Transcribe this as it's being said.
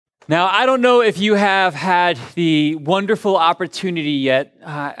Now, I don't know if you have had the wonderful opportunity yet.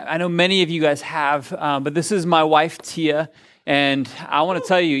 I know many of you guys have, but this is my wife, Tia, and I want to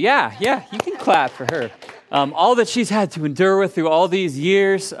tell you, yeah, you can clap for her. All that she's had to endure with through all these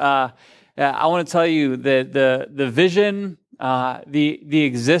years, I want to tell you that the vision, the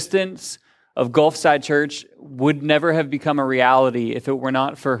existence of Gulfside Church would never have become a reality if it were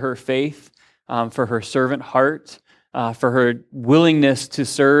not for her faith, for her servant heart, for her willingness to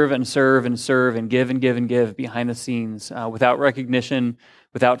serve and serve and serve and give behind the scenes without recognition,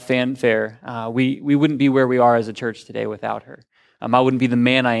 without fanfare. We wouldn't be where we are as a church today without her. I wouldn't be the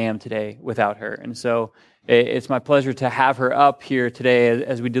man I am today without her. And so it's my pleasure to have her up here today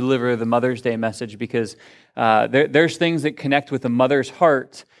as we deliver the Mother's Day message, because there's things that connect with a mother's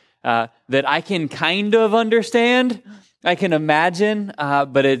heart that I can kind of understand, I can imagine,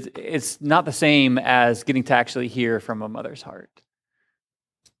 but it's not the same as getting to actually hear from a mother's heart.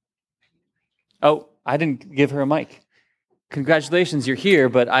 Oh, I didn't give her a mic. Congratulations, you're here,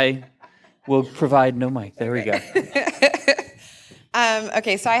 but I will provide no mic. There we go.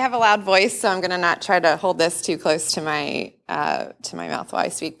 Okay, so I have a loud voice, so I'm going to not try to hold this too close to my mouth while I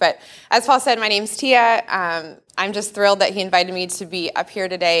speak. But as Paul said, my name's Tia. I'm just thrilled that he invited me to be up here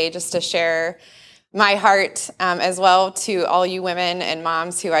today just to share my heart as well to all you women and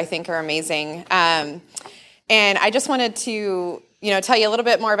moms who I think are amazing. And I just wanted to tell you a little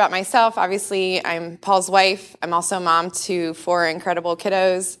bit more about myself. Obviously, I'm Paul's wife. I'm also mom to 4 incredible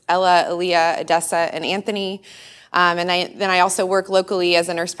kiddos, Ella, Aaliyah, Odessa, and Anthony. And then I also work locally as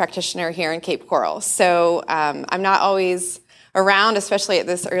a nurse practitioner here in Cape Coral. So I'm not always around, especially at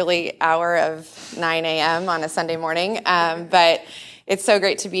this early hour of 9 a.m. on a Sunday morning. But it's so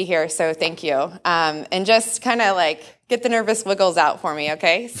great to be here, so thank you. And just kind of get the nervous wiggles out for me,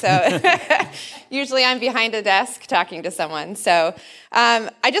 okay? So usually I'm behind a desk talking to someone. So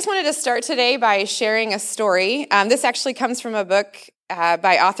I just wanted to start today by sharing a story. This actually comes from a book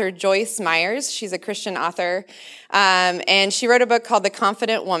by author Joyce Myers. She's a Christian author, and she wrote a book called The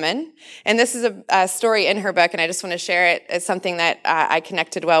Confident Woman, and this is a story in her book, and I just want to share it. It's something that I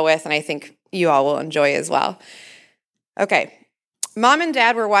connected well with, and I think you all will enjoy as well. Okay. Mom and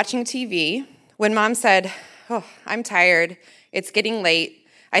Dad were watching TV when Mom said, "Oh, I'm tired. It's getting late.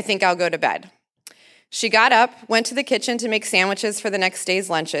 I think I'll go to bed." She got up, went to the kitchen to make sandwiches for the next day's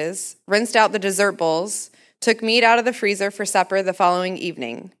lunches, rinsed out the dessert bowls, took meat out of the freezer for supper the following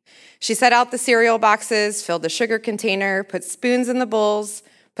evening. She set out the cereal boxes, filled the sugar container, put spoons in the bowls,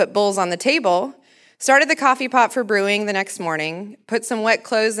 put bowls on the table, started the coffee pot for brewing the next morning, put some wet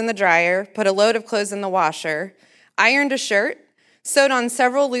clothes in the dryer, put a load of clothes in the washer, ironed a shirt, sewed on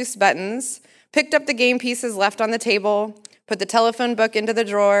several loose buttons, picked up the game pieces left on the table, put the telephone book into the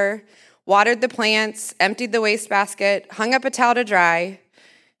drawer, watered the plants, emptied the wastebasket, hung up a towel to dry.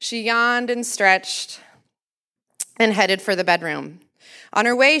 She yawned and stretched and headed for the bedroom. On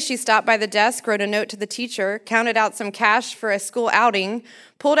her way, she stopped by the desk, wrote a note to the teacher, counted out some cash for a school outing,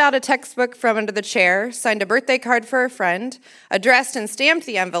 pulled out a textbook from under the chair, signed a birthday card for a friend, addressed and stamped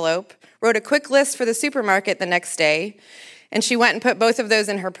the envelope, wrote a quick list for the supermarket the next day, and she went and put both of those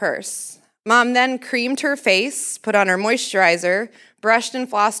in her purse. Mom then creamed her face, put on her moisturizer, brushed and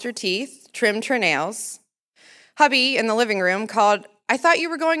flossed her teeth, trimmed her nails. Hubby, in the living room, called, "I thought you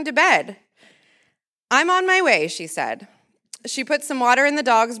were going to bed." "I'm on my way," she said. She put some water in the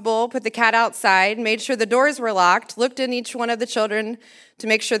dog's bowl, put the cat outside, made sure the doors were locked, looked in each one of the children to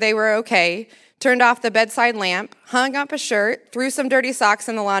make sure they were okay, turned off the bedside lamp, hung up a shirt, threw some dirty socks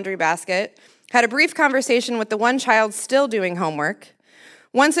in the laundry basket, had a brief conversation with the one child still doing homework.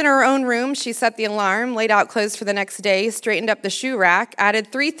 Once in her own room, she set the alarm, laid out clothes for the next day, straightened up the shoe rack, added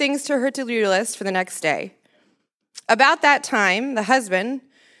 3 things to her to-do list for the next day. About that time, the husband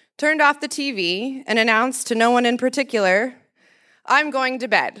turned off the TV and announced to no one in particular, "I'm going to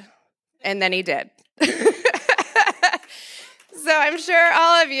bed." And then he did. So I'm sure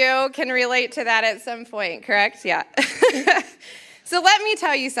all of you can relate to that at some point, correct? Yeah. So let me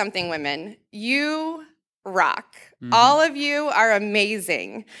tell you something, women. You rock. Mm-hmm. All of you are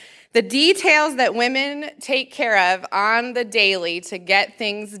amazing. The details that women take care of on the daily to get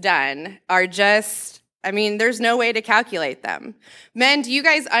things done are just, there's no way to calculate them. Men, do you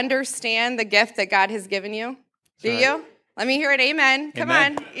guys understand the gift that God has given you? Do you? Let me hear it. Amen. Come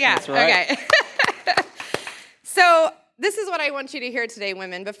on. Yeah. That's right. Okay. So this is what I want you to hear today,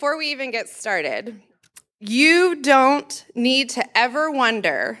 women. Before we even get started, you don't need to ever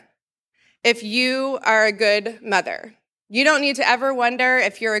wonder if you are a good mother. You don't need to ever wonder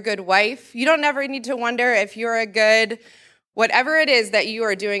if you're a good wife. You don't ever need to wonder if you're a good, whatever it is that you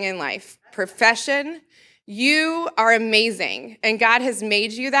are doing in life, profession. You are amazing, and God has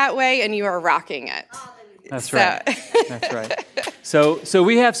made you that way, and you are rocking it. That's right. That's right. So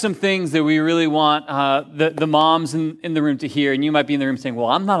we have some things that we really want the moms in the room to hear, and you might be in the room saying, well,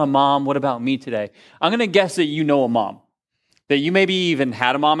 I'm not a mom. What about me today? I'm going to guess that you know a mom, that you maybe even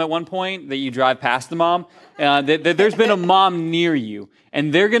had a mom at one point, that you drive past the mom, that there's been a mom near you,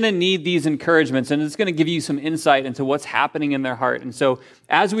 and they're going to need these encouragements, and it's going to give you some insight into what's happening in their heart. And so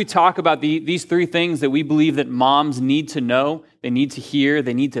as we talk about these three things that we believe that moms need to know, they need to hear,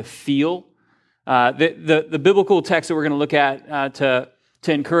 they need to feel, the biblical text that we're going to look at to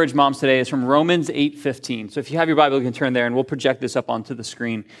encourage moms today is from Romans 8:15. So if you have your Bible, you can turn there, and we'll project this up onto the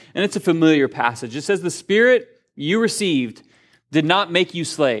screen. And it's a familiar passage. It says, "The Spirit you received did not make you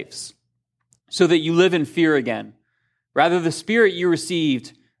slaves, so that you live in fear again. Rather, the Spirit you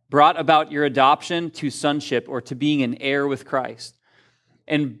received brought about your adoption to sonship, or to being an heir with Christ.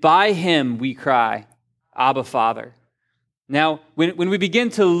 And by him we cry, Abba, Father." Now, when we begin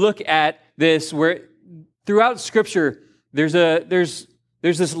to look at this, where throughout Scripture, there's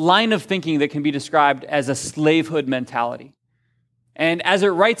this line of thinking that can be described as a slavehood mentality. And as it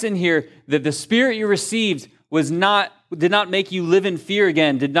writes in here, that the Spirit you received did not make you live in fear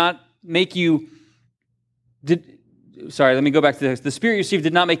again, sorry, let me go back to this. The Spirit you received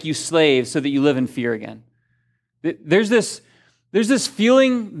did not make you slaves so that you live in fear again. There's this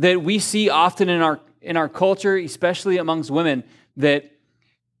feeling that we see often in our culture, especially amongst women, that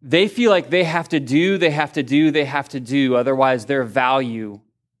they feel like they have to do, otherwise their value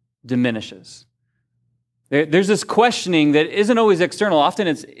diminishes. There's this questioning that isn't always external. Often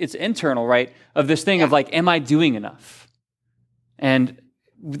it's internal, right? Of this thing of like, am I doing enough? And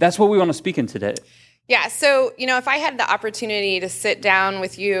that's what we want to speak in today. Yeah, so, if I had the opportunity to sit down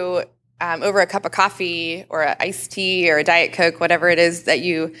with you over a cup of coffee or an iced tea or a Diet Coke, whatever it is that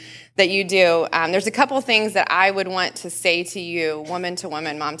you do, there's a couple things that I would want to say to you, woman to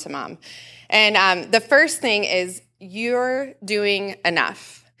woman, mom to mom. And the first thing is, you're doing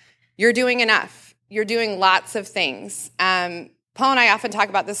enough. You're doing enough. You're doing lots of things. Paul and I often talk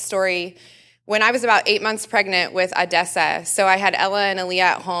about this story. When I was about 8 months pregnant with Odessa, so I had Ella and Aaliyah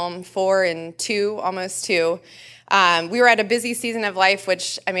at home, 4 and 2, almost 2. We were at a busy season of life,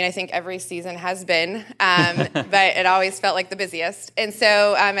 which, I think every season has been, but it always felt like the busiest. And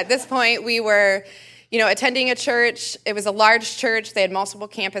so at this point, we were, attending a church. It was a large church. They had multiple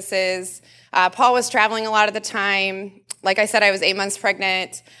campuses. Paul was traveling a lot of the time. Like I said, I was 8 months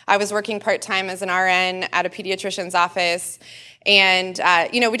pregnant. I was working part-time as an RN at a pediatrician's office. And,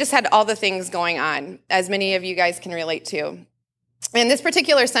 we just had all the things going on, as many of you guys can relate to. And this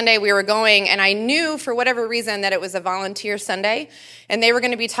particular Sunday we were going, and I knew for whatever reason that it was a volunteer Sunday, and they were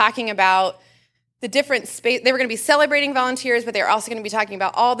going to be talking about the different space. They were going to be celebrating volunteers, but they were also going to be talking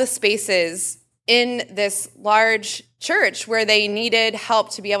about all the spaces in this large church where they needed help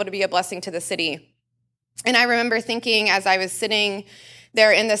to be able to be a blessing to the city. And I remember thinking as I was sitting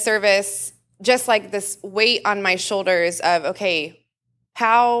there in the service, just like this weight on my shoulders of, okay,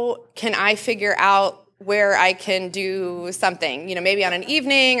 how can I figure out where I can do something? Maybe on an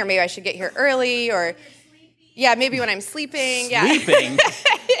evening, or maybe I should get here early, or maybe when I'm sleeping. Sleeping?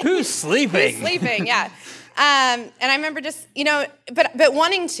 Who's sleeping? Who's sleeping, yeah. And I remember just, but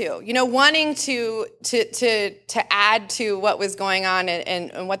wanting to add to what was going on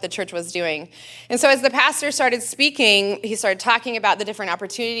and what the church was doing. And so as the pastor started speaking, he started talking about the different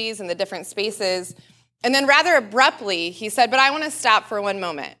opportunities and the different spaces. And then rather abruptly, he said, but I want to stop for one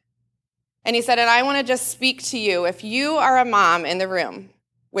moment. And he said, and I want to just speak to you. If you are a mom in the room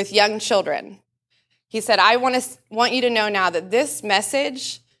with young children, he said, I want you to know now that this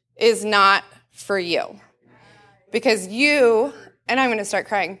message is not for you. Because you, and I'm going to start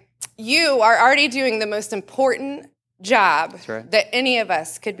crying, you are already doing the most important job that any of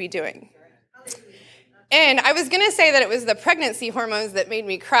us could be doing. And I was going to say that it was the pregnancy hormones that made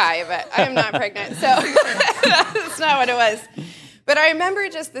me cry, but I am not pregnant, so that's not what it was. But I remember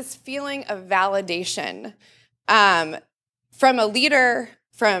just this feeling of validation from a leader,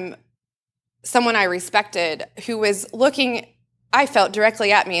 from someone I respected, who was looking, I felt,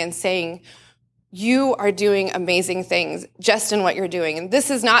 directly at me and saying, you are doing amazing things just in what you're doing. And this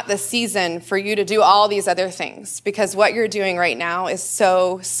is not the season for you to do all these other things, because what you're doing right now is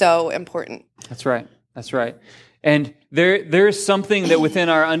so, so important. That's right. That's right. And there is something that within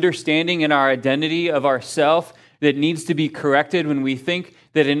our understanding and our identity of ourself that needs to be corrected when we think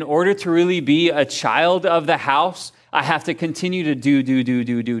that in order to really be a child of the house, I have to continue to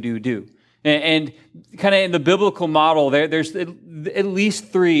do. And kind of in the biblical model, there's at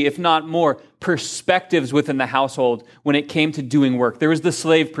least 3, if not more, perspectives within the household when it came to doing work. There was the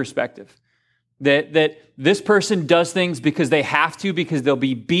slave perspective, that this person does things because they have to, because they'll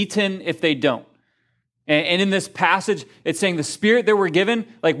be beaten if they don't. And in this passage, it's saying the spirit that we're given,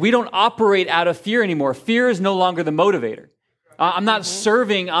 like we don't operate out of fear anymore. Fear is no longer the motivator. I'm not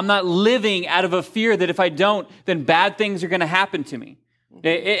serving, I'm not living out of a fear that if I don't, then bad things are going to happen to me.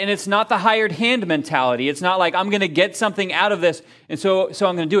 And it's not the hired hand mentality. It's not like I'm going to get something out of this, and so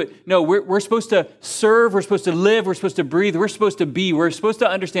I'm going to do it. No, we're supposed to serve, we're supposed to live, we're supposed to breathe, we're supposed to be. We're supposed to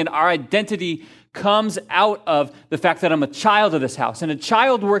understand our identity comes out of the fact that I'm a child of this house. And a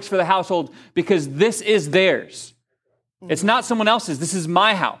child works for the household because this is theirs. It's not someone else's. This is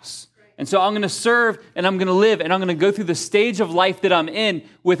my house. And so I'm going to serve, and I'm going to live, and I'm going to go through the stage of life that I'm in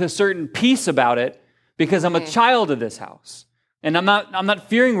with a certain peace about it because I'm a child of this house. And I'm not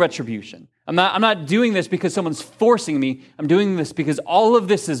fearing retribution. I'm not doing this because someone's forcing me. I'm doing this because all of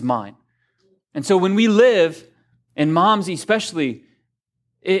this is mine. And so when we live, and moms especially,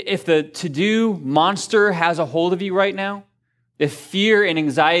 if the to-do monster has a hold of you right now, if fear and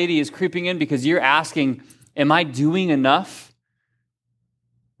anxiety is creeping in because you're asking, am I doing enough?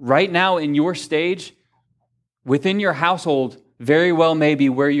 Right now in your stage, within your household, very well may be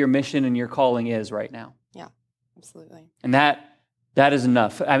where your mission and your calling is right now. Yeah, absolutely. And that is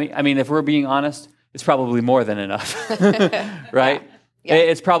enough. I mean, if we're being honest, it's probably more than enough, right? Yeah.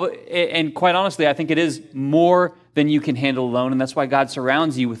 It's probably, and quite honestly, I think it is more than you can handle alone, and that's why God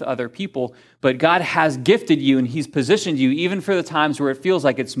surrounds you with other people. But God has gifted you, and He's positioned you, even for the times where it feels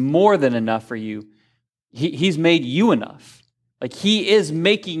like it's more than enough for you. He's made you enough. Like He is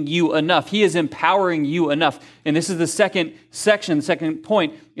making you enough. He is empowering you enough. And this is the second section, second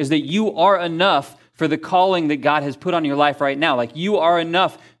point, is that you are enough for the calling that God has put on your life right now. Like you are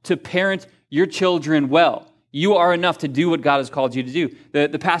enough to parent your children well. You are enough to do what God has called you to do.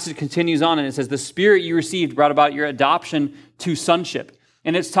 The passage continues on and it says, the spirit you received brought about your adoption to sonship.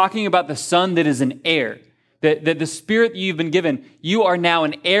 And it's talking about the son that is an heir. That the spirit you've been given, you are now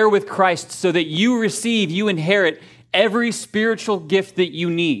an heir with Christ so that you inherit every spiritual gift that you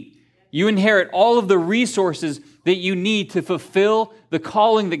need. You inherit all of the resources that you need to fulfill the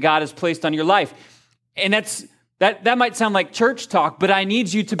calling that God has placed on your life. And that might sound like church talk, but I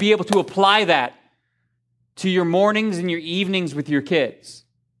need you to be able to apply that to your mornings and your evenings with your kids.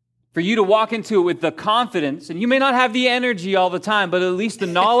 For you to walk into it with the confidence, and you may not have the energy all the time, but at least the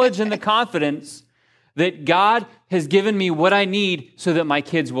knowledge and the confidence that God has given me what I need so that my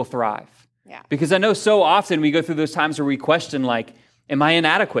kids will thrive. Yeah. Because I know so often we go through those times where we question, like, am I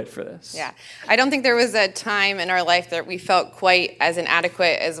inadequate for this? Yeah. I don't think there was a time in our life that we felt quite as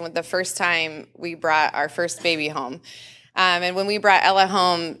inadequate as when the first time we brought our first baby home. And when we brought Ella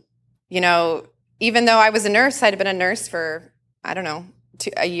home, even though I was a nurse, I'd been a nurse for,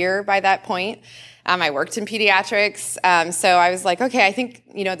 a year by that point. I worked in pediatrics. So I was like, okay, I think,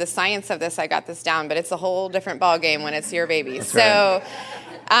 the science of this, I got this down, but it's a whole different ballgame when it's your baby. That's so right.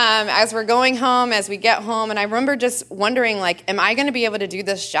 as we're going home, as we get home, and I remember just wondering, like, am I going to be able to do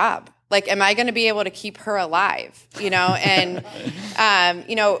this job? Like, am I going to be able to keep her alive? And,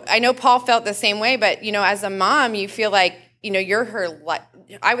 I know Paul felt the same way, but, as a mom, you feel like, you're her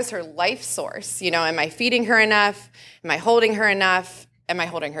I was her life source. Am I feeding her enough? Am I holding her enough? Am I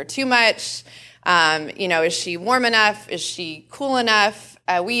holding her too much? Is she warm enough? Is she cool enough?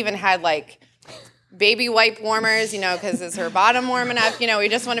 We even had baby wipe warmers, because is her bottom warm enough? We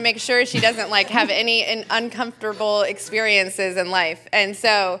just want to make sure she doesn't have any uncomfortable experiences in life. And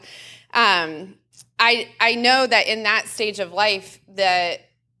so I know that in that stage of life, the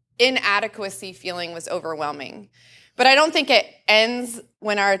inadequacy feeling was overwhelming. But I don't think it ends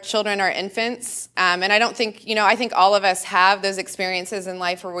when our children are infants. And I don't think, I think all of us have those experiences in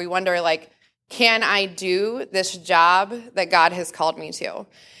life where we wonder, can I do this job that God has called me to?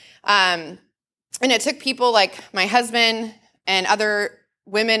 And it took people like my husband and other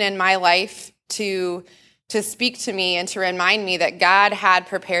women in my life to speak to me and to remind me that God had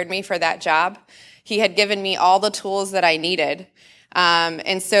prepared me for that job. He had given me all the tools that I needed.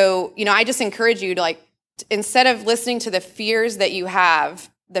 And so, I just encourage you to instead of listening to the fears that you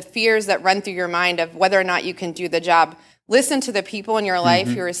have, the fears that run through your mind of whether or not you can do the job, listen to the people in your life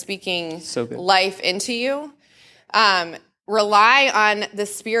who are speaking life into you. Rely on the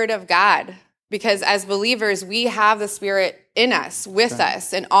Spirit of God, because as believers, we have the Spirit in us, with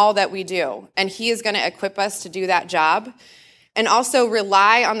us, in all that we do. And He is going to equip us to do that job. And also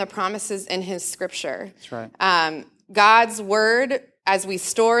rely on the promises in His Scripture. That's right. God's Word, as we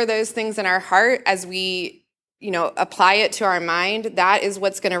store those things in our heart, as we, apply it to our mind, that is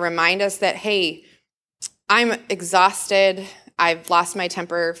what's going to remind us that, hey, I'm exhausted. I've lost my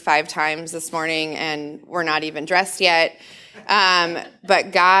temper 5 times this morning and we're not even dressed yet.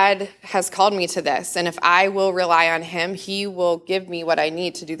 But God has called me to this. And if I will rely on him, he will give me what I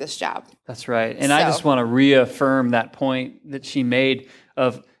need to do this job. That's right. And I just want to reaffirm that point that she made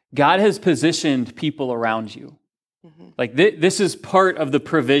of God has positioned people around you. Like this is part of the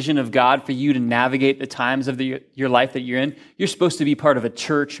provision of God for you to navigate the times of your life that you're in. You're supposed to be part of a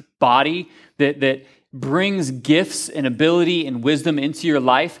church body that brings gifts and ability and wisdom into your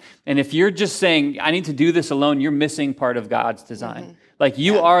life. And if you're just saying, I need to do this alone, you're missing part of God's design. Like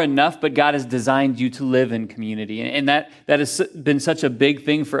you are enough, but God has designed you to live in community. And that has been such a big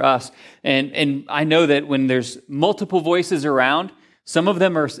thing for us. And I know that when there's multiple voices around, some of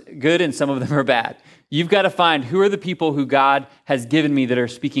them are good and some of them are bad. You've got to find who are the people who God has given me that are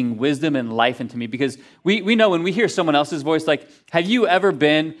speaking wisdom and life into me. Because we know when we hear someone else's voice, like, have you ever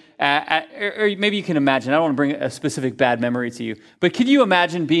been or maybe you can imagine, I don't want to bring a specific bad memory to you, but can you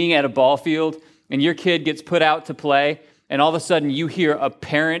imagine being at a ball field and your kid gets put out to play and all of a sudden you hear a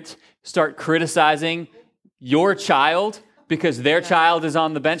parent start criticizing your child because their child is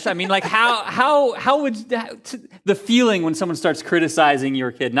on the bench? I mean, like, how would the feeling when someone starts criticizing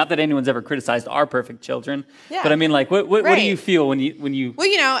your kid? Not that anyone's ever criticized our perfect children, but I mean, like, what do you feel when you?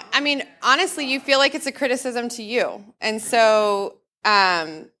 Well, I mean, honestly, you feel like it's a criticism to you, and so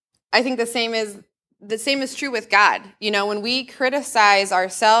I think the same is true with God. When we criticize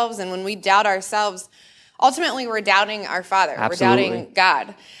ourselves and when we doubt ourselves, ultimately we're doubting our Father. Absolutely. We're doubting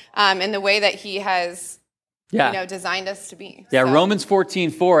God, and the way that He has. Designed us to be. Yeah, so. Romans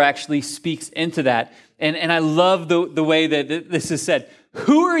 14:4 actually speaks into that. And I love the way that this is said.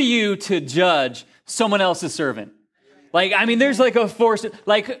 Who are you to judge someone else's servant? Like, I mean, there's like a force.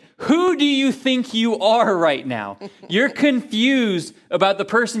 Like, who do you think you are right now? You're confused about the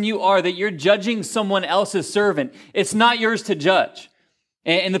person you are, that you're judging someone else's servant. It's not yours to judge.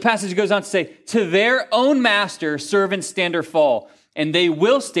 And the passage goes on to say, to their own master, servants stand or fall, and they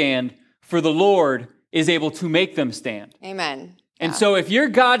will stand, for the Lord is able to make them stand. Amen. And so if you're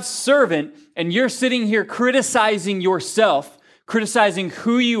God's servant and you're sitting here criticizing yourself, criticizing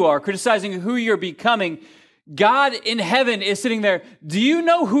who you are, criticizing who you're becoming, God in heaven is sitting there. Do you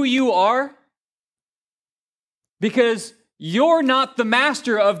know who you are? Because you're not the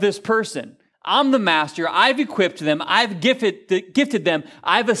master of this person. I'm the master. I've equipped them. I've gifted them.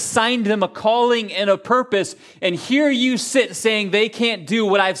 I've assigned them a calling and a purpose. And here you sit saying they can't do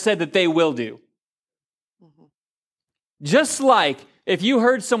what I've said that they will do. Just like if you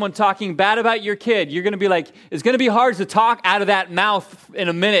heard someone talking bad about your kid, you're going to be like, it's going to be hard to talk out of that mouth in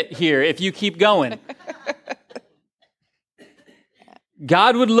a minute here if you keep going.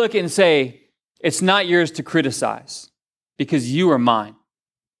 God would look and say, it's not yours to criticize because you are mine.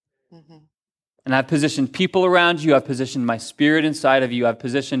 And I've positioned people around you. I've positioned my spirit inside of you. I've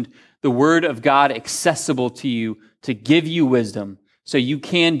positioned the word of God accessible to you to give you wisdom so you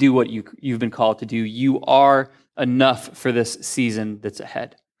can do what you've been called to do. You are enough for this season that's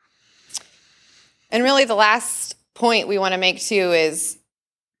ahead. And really the last point we want to make too is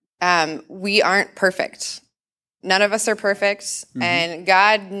we aren't perfect. None of us are perfect, and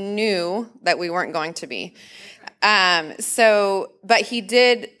God knew that we weren't going to be. But He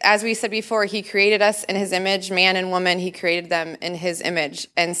did, as we said before, He created us in His image, man and woman. He created them in His image.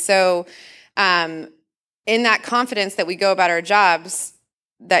 And so in that confidence that we go about our jobs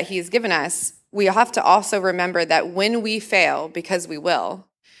that He's given us, we have to also remember that when we fail, because we will,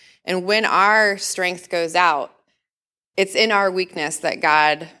 and when our strength goes out, it's in our weakness that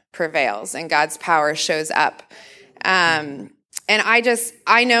God prevails and God's power shows up. And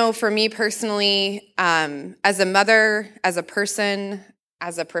I know for me personally, as a mother, as a person,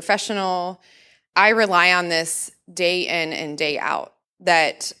 as a professional, I rely on this day in and day out,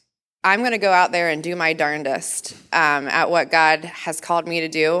 that I'm going to go out there and do my darndest at what God has called me to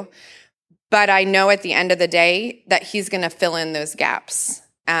do. But I know at the end of the day that He's going to fill in those gaps.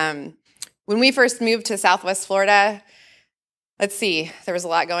 When we first moved to Southwest Florida, there was a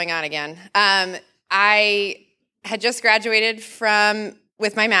lot going on again. I had just graduated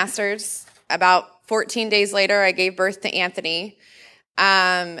with my master's. About 14 days later, I gave birth to Anthony.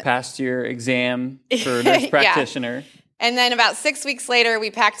 Passed your exam for nurse practitioner. And then about 6 weeks later,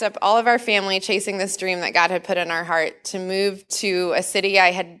 we packed up all of our family, chasing this dream that God had put in our heart to move to a city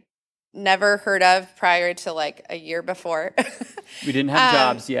I had never heard of prior to like a year before. We didn't have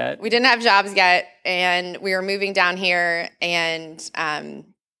jobs yet. We didn't have jobs yet, and we were moving down here, and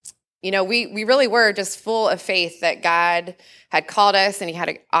we really were just full of faith that God had called us and He had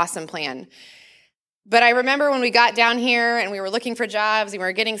an awesome plan. But I remember when we got down here and we were looking for jobs and we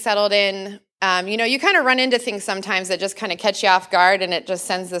were getting settled in, you kind of run into things sometimes that just kind of catch you off guard, and it just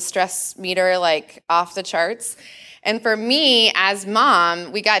sends the stress meter like off the charts. And for me, as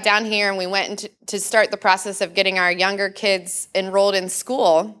mom, we got down here and we went to start the process of getting our younger kids enrolled in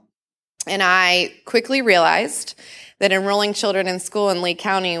school. And I quickly realized that enrolling children in school in Lee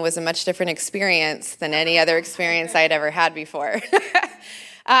County was a much different experience than any other experience I had ever had before.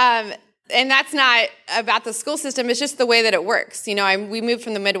 And that's not about the school system. It's just the way that it works. We moved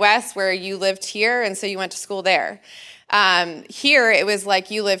from the Midwest where you lived here, and so you went to school there. Here, it was like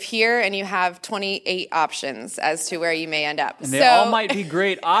you live here and you have 28 options as to where you may end up. And they all might be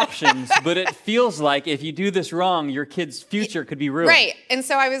great options, but it feels like if you do this wrong, your kid's future could be ruined. Right. And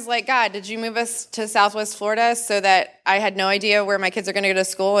so I was like, God, did you move us to Southwest Florida so that I had no idea where my kids are going to go to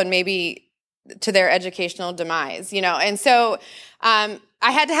school and maybe to their educational demise, And so I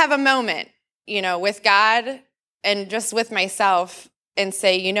had to have a moment, with God and just with myself and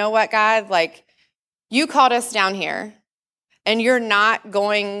say, you know what, God, like, you called us down here and you're not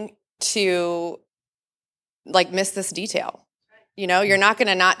going to miss this detail. You're not going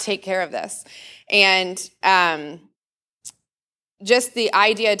to not take care of this. And just the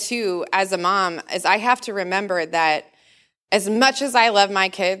idea too, as a mom, is I have to remember that as much as I love my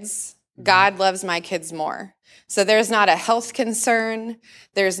kids, God loves my kids more. So there's not a health concern.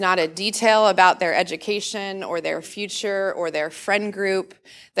 There's not a detail about their education or their future or their friend group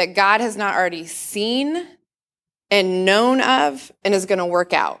that God has not already seen and known of and is going to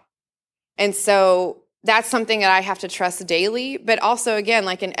work out. And so that's something that I have to trust daily. But also, again,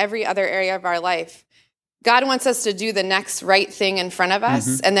 like in every other area of our life, God wants us to do the next right thing in front of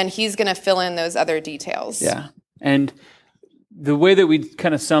us, and then he's going to fill in those other details. Yeah. And the way that we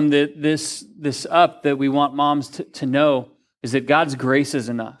kind of summed this up that we want moms to know is that God's grace is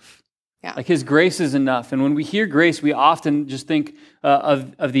enough. Yeah. Like his grace is enough. And when we hear grace, we often just think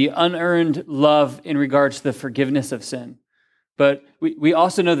of the unearned love in regards to the forgiveness of sin. But we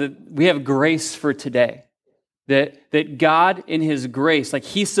also know that we have grace for today. That God in his grace, like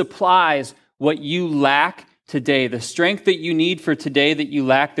he supplies what you lack today, the strength that you need for today that you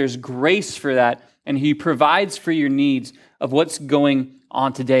lack, there's grace for that. And he provides for your needs of what's going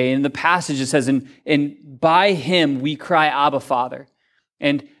on today. In the passage, it says, and by him we cry, Abba, Father.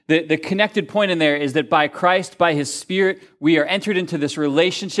 And the connected point in there is that by Christ, by his Spirit, we are entered into this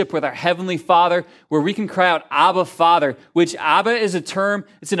relationship with our Heavenly Father where we can cry out, Abba, Father, which Abba is a term,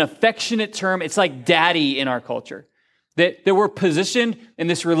 it's an affectionate term. It's like daddy in our culture. That we're positioned in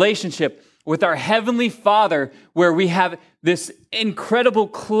this relationship with our Heavenly Father where we have this incredible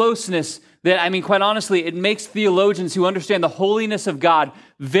closeness that, I mean, quite honestly, it makes theologians who understand the holiness of God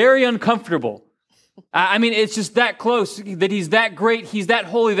very uncomfortable. I mean, it's just that close, that he's that great, he's that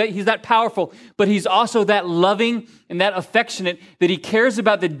holy, that he's that powerful, but he's also that loving and that affectionate that he cares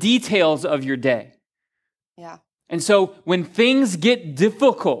about the details of your day. Yeah. And so when things get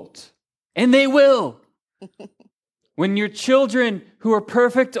difficult, and they will, when your children who are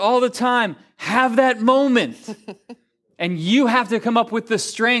perfect all the time have that moment, and you have to come up with the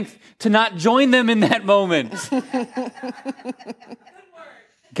strength to not join them in that moment.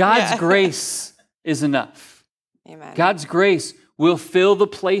 God's grace is enough. Amen. God's grace will fill the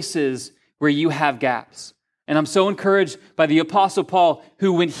places where you have gaps. And I'm so encouraged by the Apostle Paul,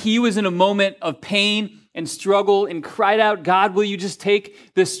 who when he was in a moment of pain and struggle and cried out, God, will you just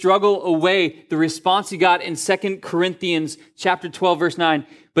take this struggle away? The response he got in 2 Corinthians chapter 12, verse 9,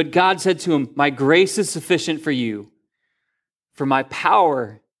 but God said to him, my grace is sufficient for you, for my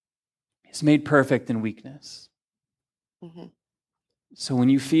power is made perfect in weakness. Mm-hmm. So when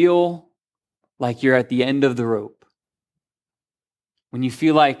you feel like you're at the end of the rope, when you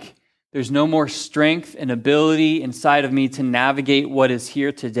feel like there's no more strength and ability inside of me to navigate what is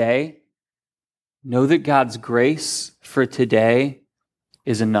here today, know that God's grace for today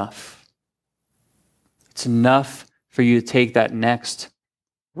is enough. It's enough for you to take that next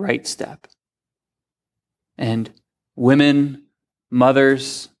right step. And women,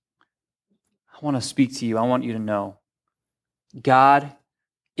 mothers, I want to speak to you. I want you to know God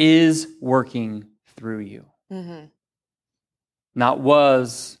is working through you. Mm-hmm. Not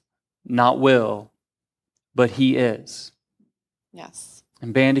was, not will, but he is. Yes.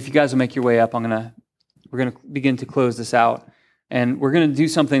 And band, if you guys will make your way up, we're gonna begin to close this out, and we're gonna do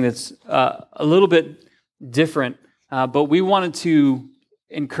something that's a little bit different. But we wanted to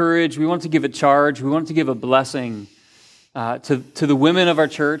encourage, we wanted to give a charge, we wanted to give a blessing to the women of our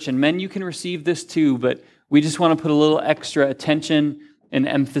church, and men, you can receive this too. But we just want to put a little extra attention and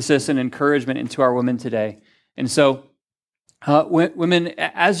emphasis and encouragement into our women today. And so, women,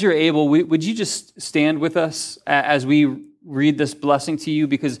 as you're able, would you just stand with us as we read this blessing to you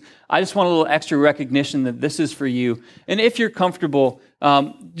because I just want a little extra recognition that this is for you. And if you're comfortable,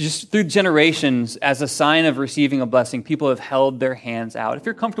 just through generations, as a sign of receiving a blessing, people have held their hands out. If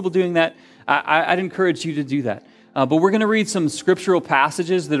you're comfortable doing that, I'd encourage you to do that. But we're going to read some scriptural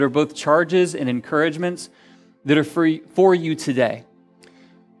passages that are both charges and encouragements that are for you today.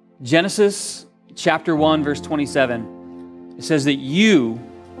 Genesis chapter 1, verse 27, it says that you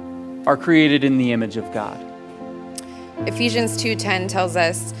are created in the image of God. Ephesians 2:10 tells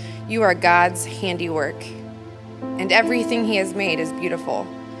us, you are God's handiwork, and everything he has made is beautiful,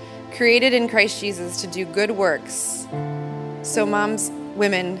 created in Christ Jesus to do good works. So moms,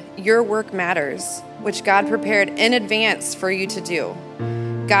 women, your work matters, which God prepared in advance for you to do.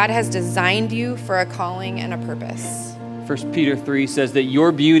 God has designed you for a calling and a purpose. 1 Peter 3 says that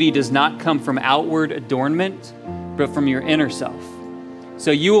your beauty does not come from outward adornment, but from your inner self. So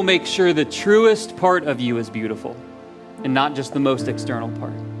you will make sure the truest part of you is beautiful, and not just the most external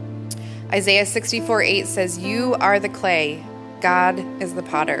part. Isaiah 64:8 says, you are the clay, God is the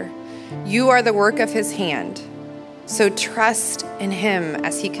potter. You are the work of his hand. So trust in him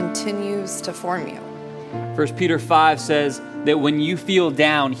as he continues to form you. 1 Peter 5 says that when you feel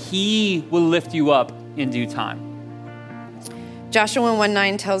down, he will lift you up in due time. Joshua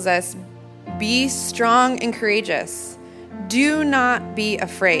 1:9 tells us, be strong and courageous. Do not be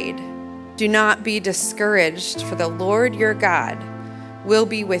afraid. Do not be discouraged, for the Lord your God will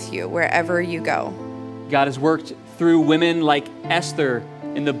be with you wherever you go. God has worked through women like Esther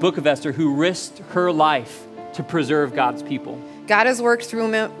in the book of Esther, who risked her life to preserve God's people. God has worked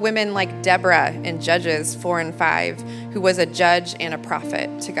through women like Deborah in Judges 4 and 5, who was a judge and a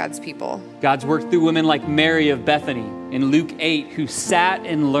prophet to God's people. God's worked through women like Mary of Bethany in Luke 8, who sat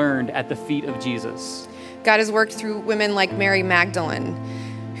and learned at the feet of Jesus. God has worked through women like Mary Magdalene,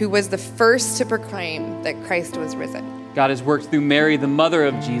 who was the first to proclaim that Christ was risen. God has worked through Mary, the mother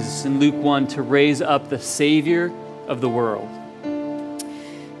of Jesus, in Luke 1, to raise up the Savior of the world.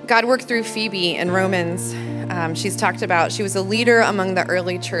 God worked through Phoebe in Romans. She's talked about, she was a leader among the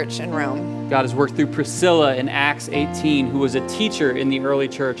early church in Rome. God has worked through Priscilla in Acts 18, who was a teacher in the early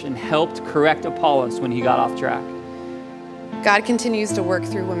church and helped correct Apollos when he got off track. God continues to work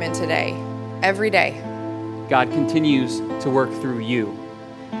through women today, every day. God continues to work through you.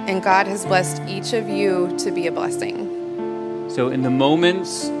 And God has blessed each of you to be a blessing. So in the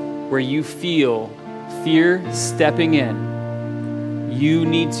moments where you feel fear stepping in, you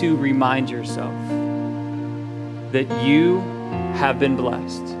need to remind yourself that you have been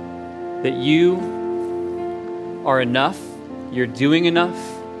blessed, that you are enough, you're doing enough,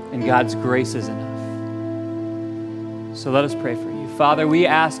 and God's grace is enough. So let us pray for you. Father, we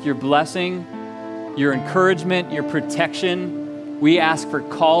ask your blessing, your encouragement, your protection. We ask for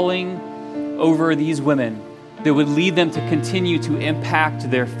calling over these women that would lead them to continue to impact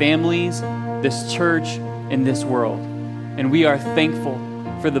their families, this church, and this world. And we are thankful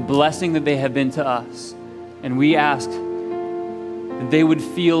for the blessing that they have been to us. And we ask that they would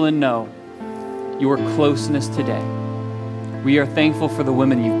feel and know your closeness today. We are thankful for the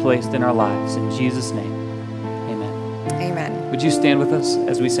women you've placed in our lives. In Jesus' name, amen. Amen. Would you stand with us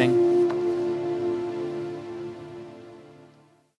as we sing?